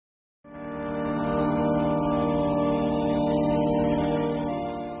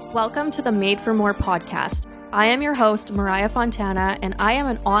Welcome to the Made for More podcast. I am your host, Mariah Fontana, and I am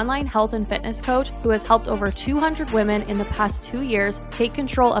an online health and fitness coach who has helped over 200 women in the past 2 years take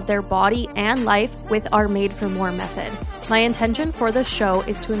control of their body and life with our Made for More method. My intention for this show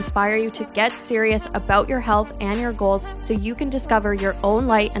is to inspire you to get serious about your health and your goals so you can discover your own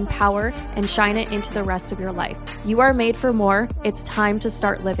light and power and shine it into the rest of your life. You are made for more. It's time to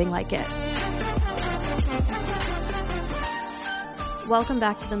start living like it. Welcome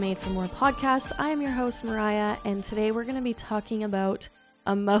back to the Made for More podcast. I am your host, Mariah, and today we're going to be talking about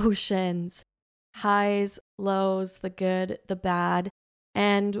emotions, highs, lows, the good, the bad.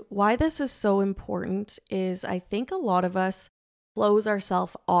 And why this is so important is I think a lot of us close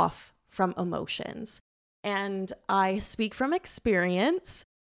ourselves off from emotions. And I speak from experience.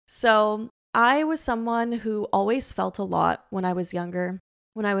 So I was someone who always felt a lot when I was younger.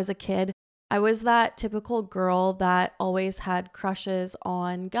 When I was a kid, I was that typical girl that always had crushes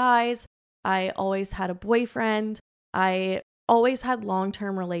on guys. I always had a boyfriend. I always had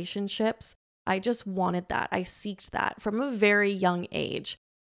long-term relationships. I just wanted that. I sought that from a very young age.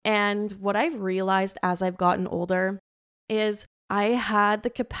 And what I've realized as I've gotten older is I had the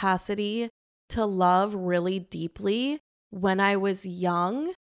capacity to love really deeply when I was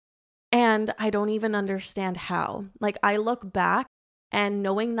young, and I don't even understand how. Like, I look back and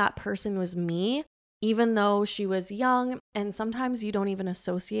knowing that person was me, even though she was young, and sometimes you don't even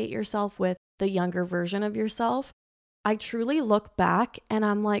associate yourself with the younger version of yourself, I truly look back and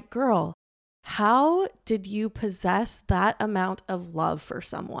I'm like, girl, how did you possess that amount of love for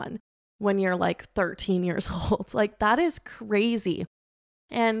someone when you're like 13 years old? Like, that is crazy.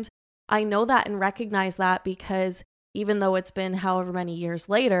 And I know that and recognize that because even though it's been however many years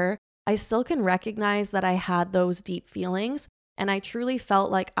later, I still can recognize that I had those deep feelings. And I truly felt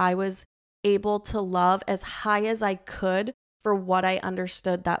like I was able to love as high as I could for what I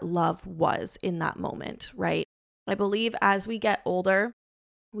understood that love was in that moment, right? I believe as we get older,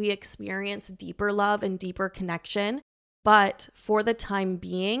 we experience deeper love and deeper connection. But for the time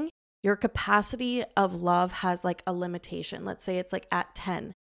being, your capacity of love has like a limitation. Let's say it's like at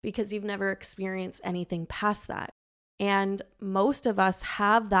 10 because you've never experienced anything past that. And most of us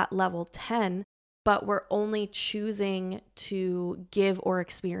have that level 10, but we're only choosing to give or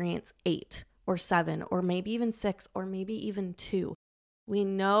experience 8 or 7 or maybe even 6 or maybe even 2. We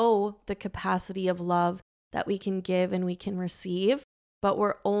know the capacity of love that we can give and we can receive, but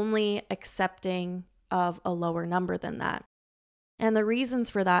we're only accepting of a lower number than that. And the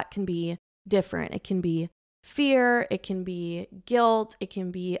reasons for that can be different. It can be fear, it can be guilt, it can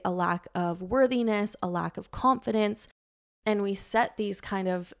be a lack of worthiness, a lack of confidence. And we set these kind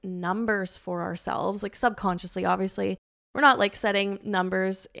of numbers for ourselves, like subconsciously, obviously. We're not like setting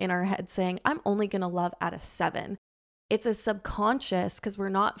numbers in our head saying, I'm only going to love at a 7. It's a subconscious because we're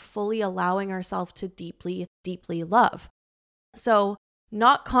not fully allowing ourselves to deeply, deeply love. So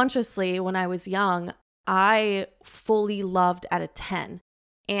not consciously, when I was young, I fully loved at a 10.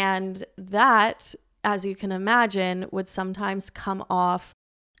 And that, as you can imagine, would sometimes come off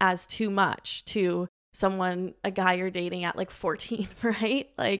as too much to someone, a guy you're dating at like 14, right?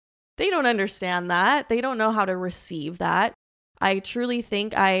 Like, they don't understand that. They don't know how to receive that. I truly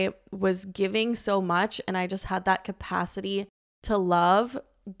think I was giving so much and I just had that capacity to love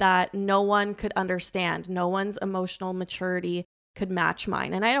that no one could understand. No one's emotional maturity could match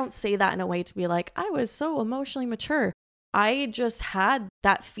mine. And I don't say that in a way to be like, I was so emotionally mature. I just had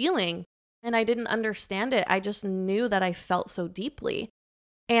that feeling and I didn't understand it. I just knew that I felt so deeply.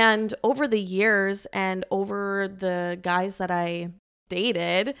 And over the years and over the guys that I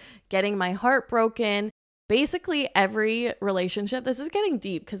dated, getting my heart broken, basically every relationship, this is getting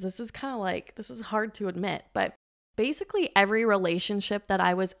deep because this is kind of like, this is hard to admit, but basically every relationship that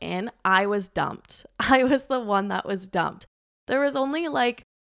I was in, I was dumped. I was the one that was dumped. There was only like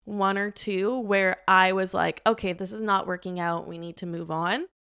 1 or 2 where I was like, okay, this is not working out. We need to move on.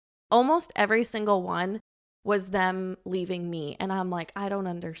 Almost every single one was them leaving me. And I'm like, I don't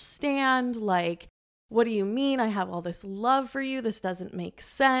understand. Like, what do you mean? I have all this love for you. This doesn't make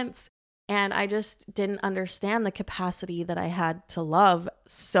sense. And I just didn't understand the capacity that I had to love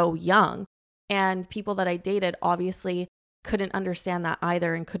so young. And people that I dated obviously couldn't understand that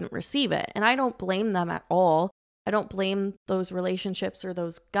either and couldn't receive it. And I don't blame them at all. I don't blame those relationships or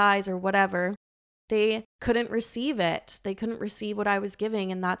those guys or whatever. They couldn't receive it. They couldn't receive what I was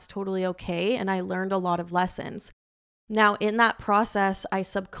giving, and that's totally okay. And I learned a lot of lessons. Now, in that process, I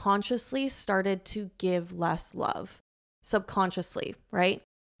subconsciously started to give less love. Subconsciously, right?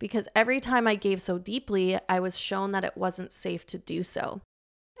 Because every time I gave so deeply, I was shown that it wasn't safe to do so.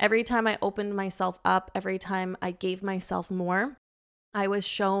 Every time I opened myself up, every time I gave myself more, I was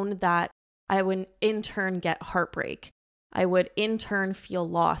shown that I would in turn get heartbreak. I would in turn feel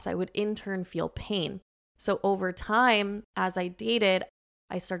loss. I would in turn feel pain. So over time, as I dated,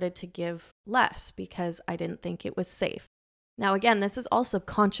 I started to give less because I didn't think it was safe. Now, again, this is all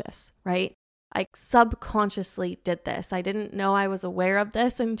subconscious, right? I subconsciously did this. I didn't know I was aware of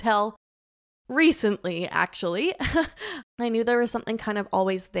this until recently, actually. I knew there was something kind of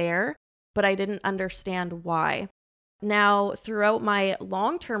always there, but I didn't understand why. Now, throughout my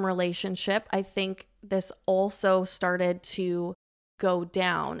long-term relationship, I think this also started to go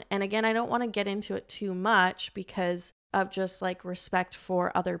down. And again, I don't want to get into it too much because of just like respect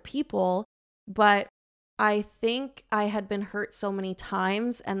for other people, but I think I had been hurt so many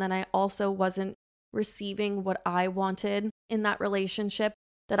times, and then I also wasn't receiving what I wanted in that relationship,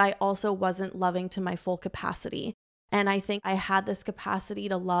 that I also wasn't loving to my full capacity. And I think I had this capacity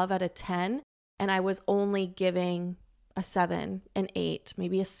to love at a 10, and I was only giving a 7, an 8,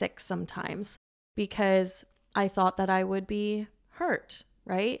 maybe a 6 sometimes, because I thought that I would be hurt,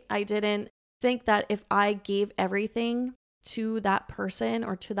 right? I didn't think that if I gave everything to that person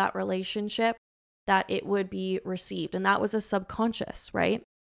or to that relationship, that it would be received. And that was a subconscious, right?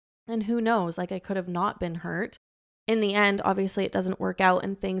 And who knows, like I could have not been hurt. In the end, obviously it doesn't work out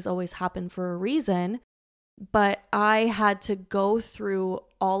and things always happen for a reason. But I had to go through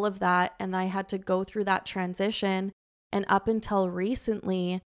all of that, and I had to go through that transition. And up until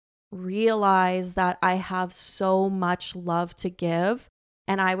recently, realize that I have so much love to give,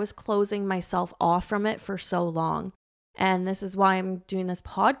 and I was closing myself off from it for so long. And this is why I'm doing this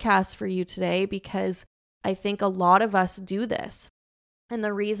podcast for you today, because I think a lot of us do this. And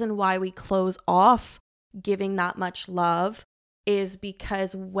the reason why we close off giving that much love is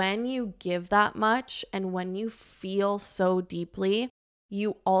because when you give that much and when you feel so deeply,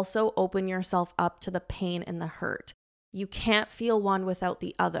 you also open yourself up to the pain and the hurt. You can't feel one without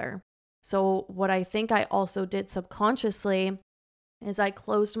the other. So what I think I also did subconsciously is I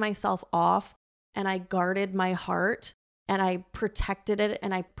closed myself off and I guarded my heart and I protected it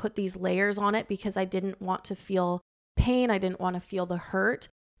and I put these layers on it because I didn't want to feel pain. I didn't want to feel the hurt.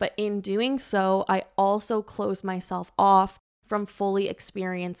 But in doing so, I also closed myself off from fully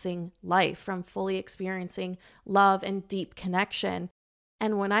experiencing life, from fully experiencing love and deep connection.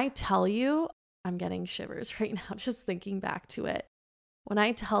 And when I tell you, I'm getting shivers right now just thinking back to it. When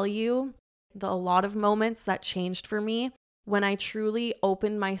I tell you a lot of moments that changed for me, when I truly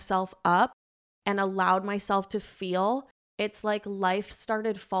opened myself up and allowed myself to feel, it's like life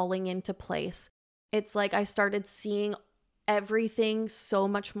started falling into place. It's like I started seeing everything so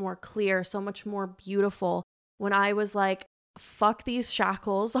much more clear, so much more beautiful. When I was like, fuck these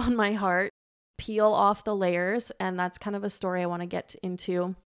shackles on my heart, peel off the layers. And that's kind of a story I want to get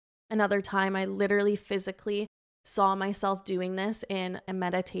into another time. I literally physically saw myself doing this in a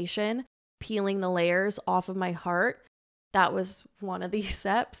meditation, peeling the layers off of my heart. That was one of these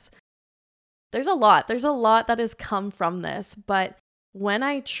steps. There's a lot that has come from this, but when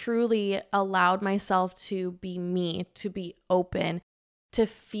I truly allowed myself to be me, to be open, to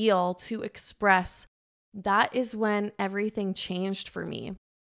feel, to express, that is when everything changed for me.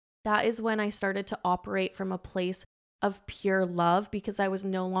 That is when I started to operate from a place of pure love because I was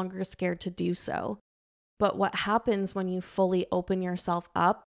no longer scared to do so. But what happens when you fully open yourself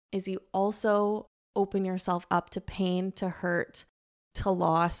up is you also open yourself up to pain, to hurt, to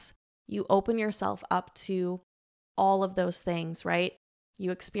loss. You open yourself up to all of those things, right?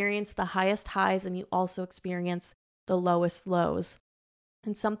 You experience the highest highs and you also experience the lowest lows.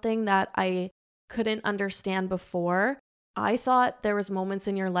 And something that I couldn't understand before, I thought there was moments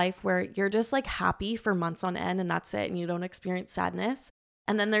in your life where you're just like happy for months on end and that's it, and you don't experience sadness.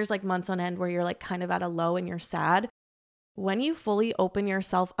 And then there's like months on end where you're like kind of at a low and you're sad. When you fully open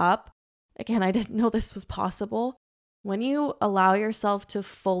yourself up, again, I didn't know this was possible. When you allow yourself to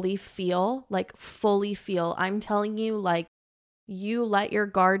fully feel, I'm telling you, like you let your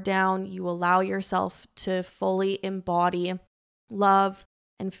guard down, you allow yourself to fully embody love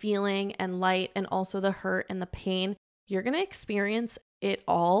and feeling and light and also the hurt and the pain, you're going to experience it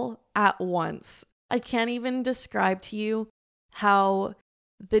all at once. I can't even describe to you how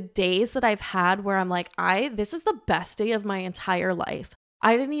the days that I've had where I'm like, this is the best day of my entire life.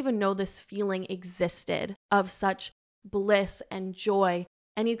 I didn't even know this feeling existed of such bliss and joy.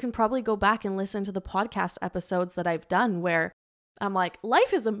 And you can probably go back and listen to the podcast episodes that I've done where I'm like,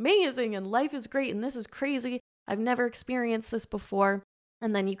 life is amazing and life is great and this is crazy. I've never experienced this before.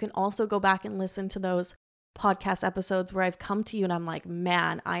 And then you can also go back and listen to those podcast episodes where I've come to you and I'm like,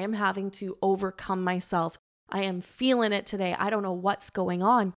 man, I am having to overcome myself. I am feeling it today. I don't know what's going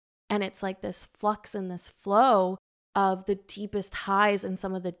on. And it's like this flux and this flow of the deepest highs and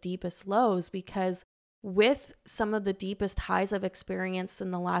some of the deepest lows, because with some of the deepest highs I've experienced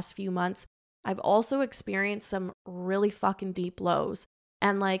in the last few months, I've also experienced some really fucking deep lows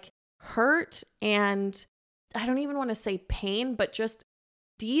and like hurt, and I don't even want to say pain, but just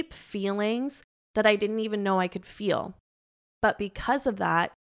deep feelings that I didn't even know I could feel. But because of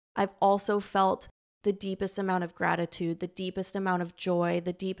that, I've also felt the deepest amount of gratitude, the deepest amount of joy,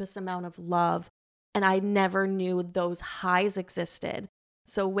 the deepest amount of love. And I never knew those highs existed.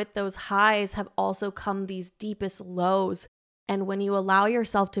 So with those highs have also come these deepest lows. And when you allow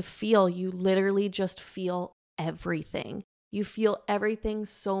yourself to feel, you literally just feel everything. You feel everything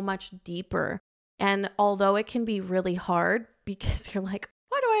so much deeper. And although it can be really hard because you're like,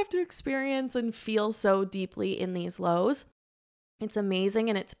 why do I have to experience and feel so deeply in these lows? It's amazing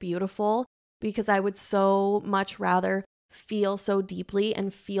and it's beautiful, because I would so much rather feel so deeply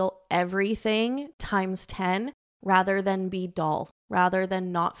and feel everything times 10 rather than be dull, rather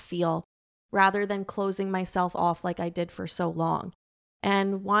than not feel, rather than closing myself off like I did for so long.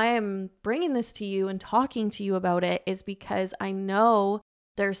 And why I'm bringing this to you and talking to you about it is because I know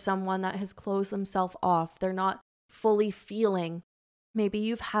there's someone that has closed themselves off. They're not fully feeling. Maybe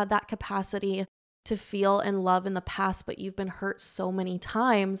you've had that capacity to feel and love in the past, but you've been hurt so many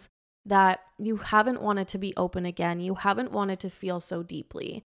times that you haven't wanted to be open again. You haven't wanted to feel so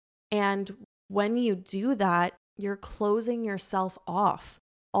deeply. And when you do that, you're closing yourself off.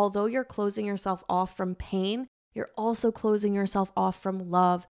 Although you're closing yourself off from pain, you're also closing yourself off from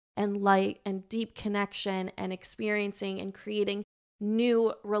love and light and deep connection and experiencing and creating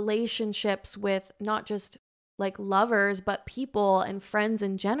new relationships with not just like lovers, but people and friends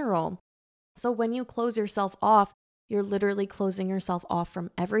in general. So when you close yourself off, you're literally closing yourself off from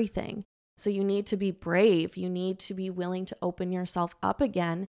everything. So you need to be brave. You need to be willing to open yourself up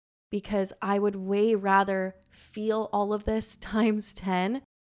again, because I would way rather feel all of this times 10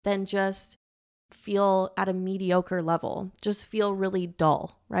 than just feel at a mediocre level, just feel really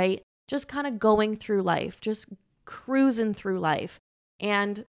dull, right? Just kind of going through life, just cruising through life.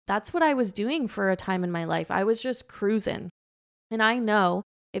 And that's what I was doing for a time in my life. I was just cruising. And I know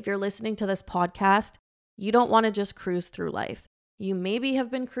if you're listening to this podcast, you don't want to just cruise through life. You maybe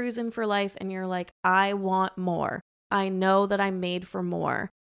have been cruising for life and you're like, I want more. I know that I'm made for more.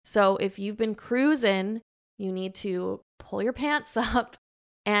 So if you've been cruising, you need to pull your pants up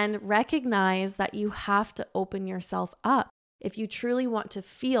and recognize that you have to open yourself up. If you truly want to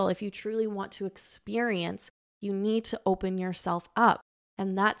feel, if you truly want to experience, you need to open yourself up.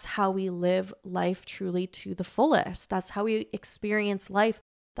 And that's how we live life truly to the fullest. That's how we experience life.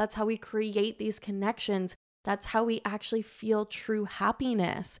 That's how we create these connections. That's how we actually feel true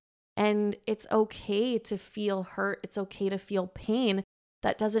happiness. And it's okay to feel hurt. It's okay to feel pain.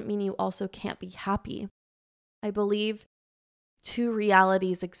 That doesn't mean you also can't be happy. I believe two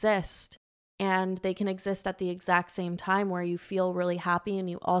realities exist, and they can exist at the exact same time, where you feel really happy and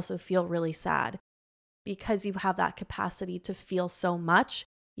you also feel really sad. Because you have that capacity to feel so much,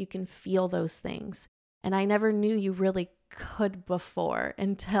 you can feel those things. And I never knew you really could before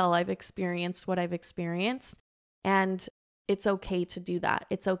until I've experienced what I've experienced. And it's okay to do that.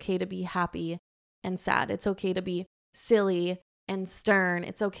 It's okay to be happy and sad. It's okay to be silly and stern.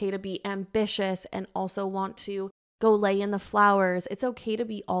 It's okay to be ambitious and also want to go lay in the flowers. It's okay to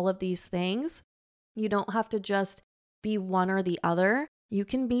be all of these things. You don't have to just be one or the other. You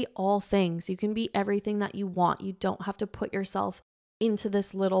can be all things. You can be everything that you want. You don't have to put yourself into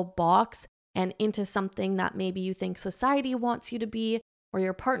this little box and into something that maybe you think society wants you to be, or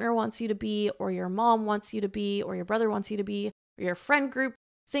your partner wants you to be, or your mom wants you to be, or your brother wants you to be, or your friend group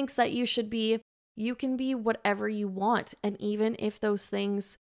thinks that you should be. You can be whatever you want. And even if those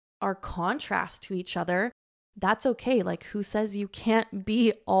things are contrast to each other, that's okay. Like, who says you can't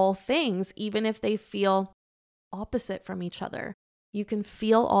be all things, even if they feel opposite from each other? You can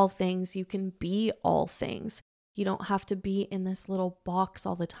feel all things. You can be all things. You don't have to be in this little box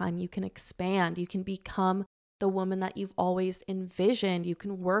all the time. You can expand. You can become the woman that you've always envisioned. You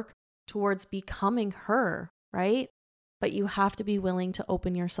can work towards becoming her, right? But you have to be willing to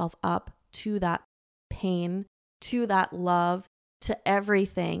open yourself up to that pain, to that love, to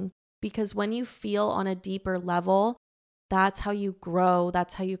everything. Because when you feel on a deeper level, that's how you grow.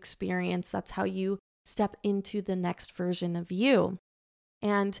 That's how you experience. That's how you step into the next version of you.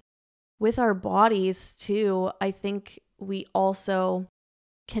 And with our bodies too, I think we also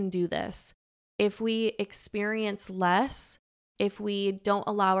can do this. If we experience less, if we don't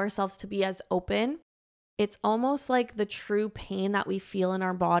allow ourselves to be as open, it's almost like the true pain that we feel in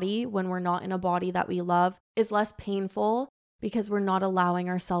our body when we're not in a body that we love is less painful, because we're not allowing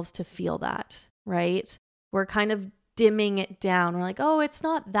ourselves to feel that, right? We're kind of dimming it down. We're like, oh, it's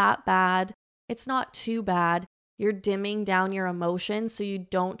not that bad. It's not too bad. You're dimming down your emotions so you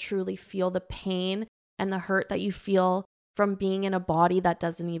don't truly feel the pain and the hurt that you feel from being in a body that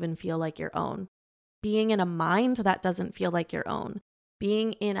doesn't even feel like your own, being in a mind that doesn't feel like your own,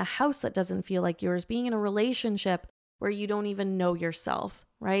 being in a house that doesn't feel like yours, being in a relationship where you don't even know yourself,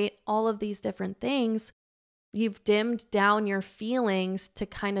 right? All of these different things, you've dimmed down your feelings to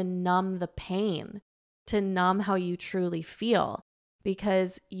kind of numb the pain, to numb how you truly feel,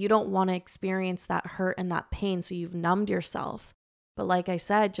 because you don't want to experience that hurt and that pain. So you've numbed yourself. But like I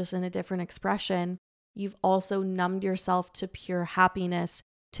said, just in a different expression, you've also numbed yourself to pure happiness,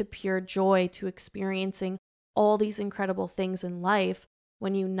 to pure joy, to experiencing all these incredible things in life.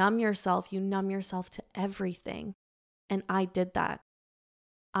 When you numb yourself to everything. And I did that.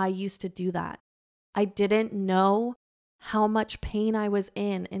 I used to do that. I didn't know how much pain I was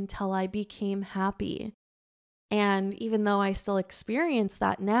in until I became happy. And even though I still experience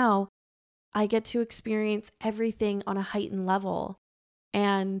that now, I get to experience everything on a heightened level.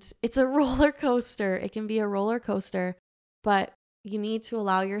 And it's a roller coaster. It can be a roller coaster, but you need to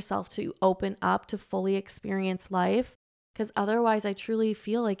allow yourself to open up to fully experience life, because otherwise I truly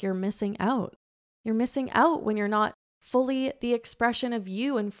feel like you're missing out. You're missing out when you're not fully the expression of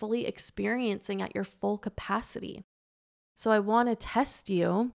you and fully experiencing at your full capacity. So I want to test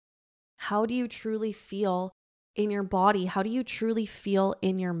you. How do you truly feel in your body? How do you truly feel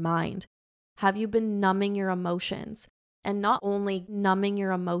in your mind? Have you been numbing your emotions? And not only numbing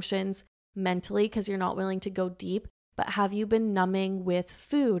your emotions mentally because you're not willing to go deep, but have you been numbing with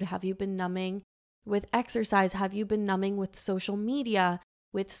food? Have you been numbing with exercise? Have you been numbing with social media,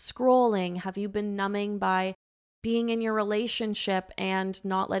 with scrolling? Have you been numbing by being in your relationship and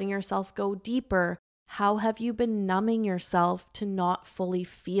not letting yourself go deeper? How have you been numbing yourself to not fully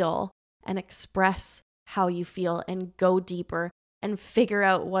feel and express how you feel and go deeper and figure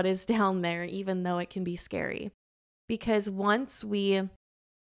out what is down there, even though it can be scary? Because once we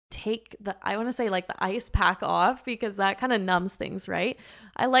take the ice pack off, because that kind of numbs things, right?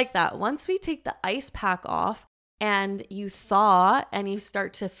 I like that. Once we take the ice pack off and you thaw and you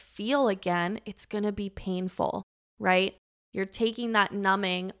start to feel again, it's going to be painful, right? You're taking that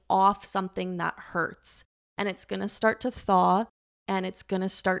numbing off something that hurts, and it's going to start to thaw and it's going to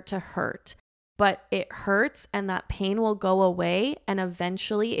start to hurt. But it hurts and that pain will go away, and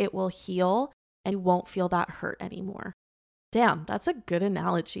eventually it will heal and you won't feel that hurt anymore. Damn, that's a good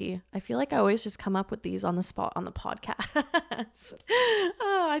analogy. I feel like I always just come up with these on the spot on the podcast.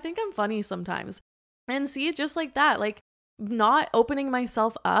 Oh, I think I'm funny sometimes. And see, just like that, like not opening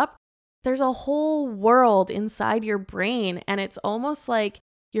myself up, there's a whole world inside your brain, and it's almost like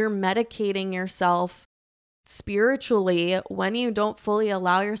you're medicating yourself spiritually when you don't fully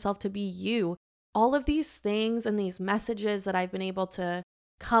allow yourself to be you. All of these things and these messages that I've been able to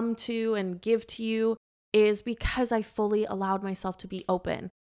come to and give to you is because I fully allowed myself to be open.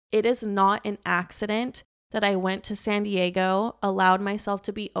 It is not an accident that I went to San Diego, allowed myself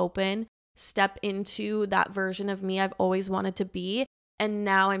to be open, step into that version of me I've always wanted to be, and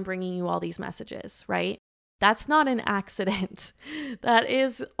now I'm bringing you all these messages, right? That's not an accident. That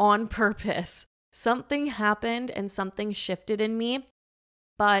is on purpose. Something happened and something shifted in me,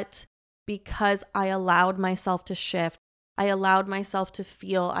 but because I allowed myself to shift, I allowed myself to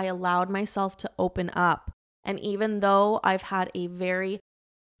feel, I allowed myself to open up. And even though I've had a very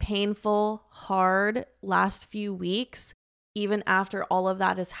painful, hard last few weeks, even after all of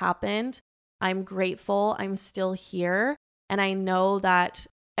that has happened, I'm grateful I'm still here. And I know that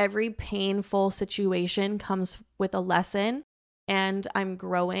every painful situation comes with a lesson, and I'm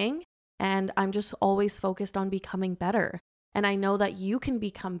growing, and I'm just always focused on becoming better. And I know that you can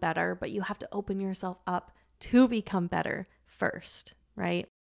become better, but you have to open yourself up to become better first, right?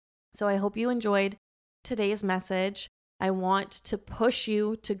 So I hope you enjoyed today's message. I want to push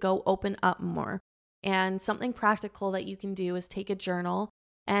you to go open up more. And something practical that you can do is take a journal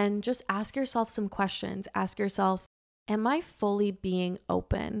and just ask yourself some questions. Ask yourself, am I fully being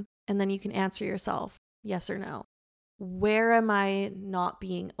open? And then you can answer yourself, yes or no. Where am I not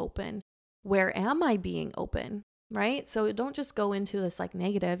being open? Where am I being open? Right? So don't just go into this like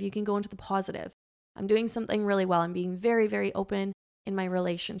negative. You can go into the positive. I'm doing something really well. I'm being very, very open in my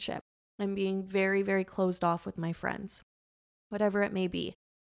relationship. I'm being very, very closed off with my friends. Whatever it may be.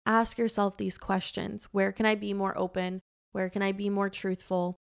 Ask yourself these questions. Where can I be more open? Where can I be more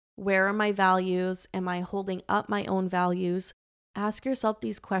truthful? Where are my values? Am I holding up my own values? Ask yourself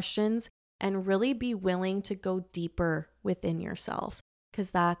these questions and really be willing to go deeper within yourself, because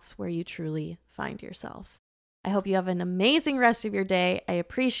that's where you truly find yourself. I hope you have an amazing rest of your day. I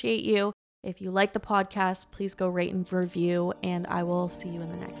appreciate you. If you like the podcast, please go rate and review, and I will see you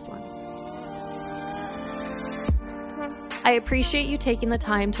in the next one. I appreciate you taking the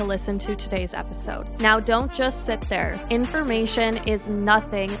time to listen to today's episode. Now, don't just sit there. Information is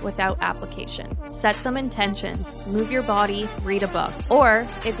nothing without application. Set some intentions, move your body, read a book. Or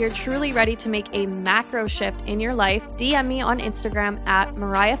if you're truly ready to make a macro shift in your life, DM me on Instagram at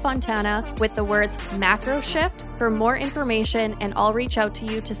Mariah Fontana with the words macro shift for more information, and I'll reach out to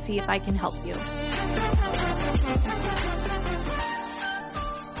you to see if I can help you.